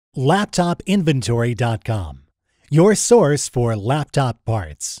laptopinventory.com, your source for laptop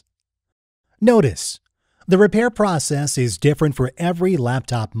parts. Notice, the repair process is different for every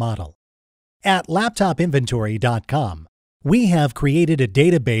laptop model. At laptopinventory.com, we have created a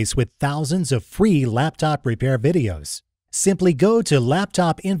database with thousands of free laptop repair videos. Simply go to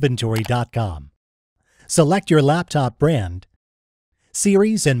laptopinventory.com, select your laptop brand,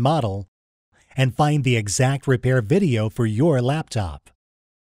 series and model, and find the exact repair video for your laptop.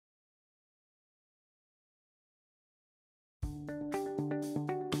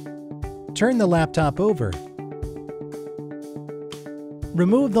 Turn the laptop over.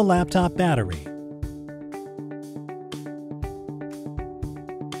 Remove the laptop battery.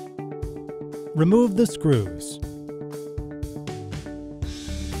 Remove the screws.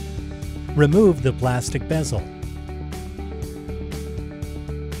 Remove the plastic bezel.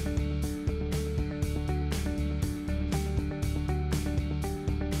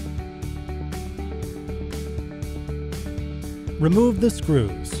 Remove the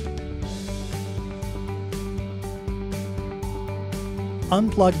screws.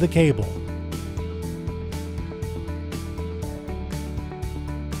 Unplug the cable.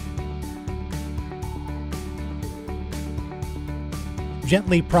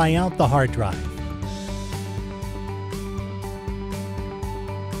 Gently pry out the hard drive.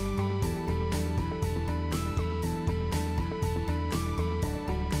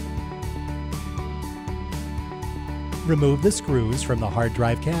 Remove the screws from the hard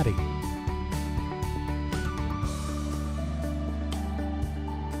drive caddy.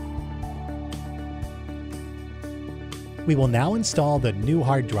 We will now install the new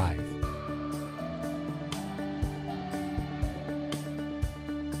hard drive.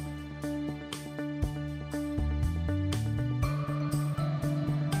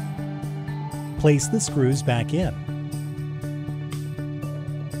 Place the screws back in.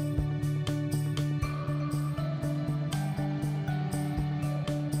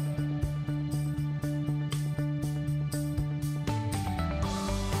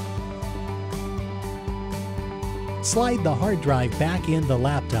 Slide the hard drive back in the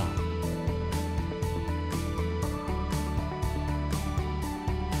laptop.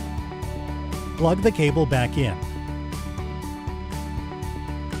 Plug the cable back in.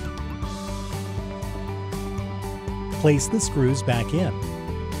 Place the screws back in.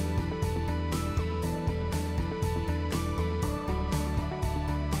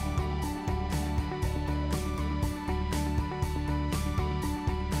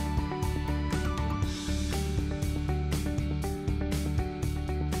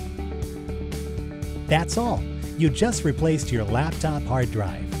 That's all. You just replaced your laptop hard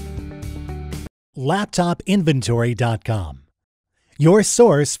drive. laptopinventory.com, your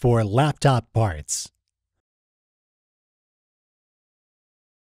source for laptop parts.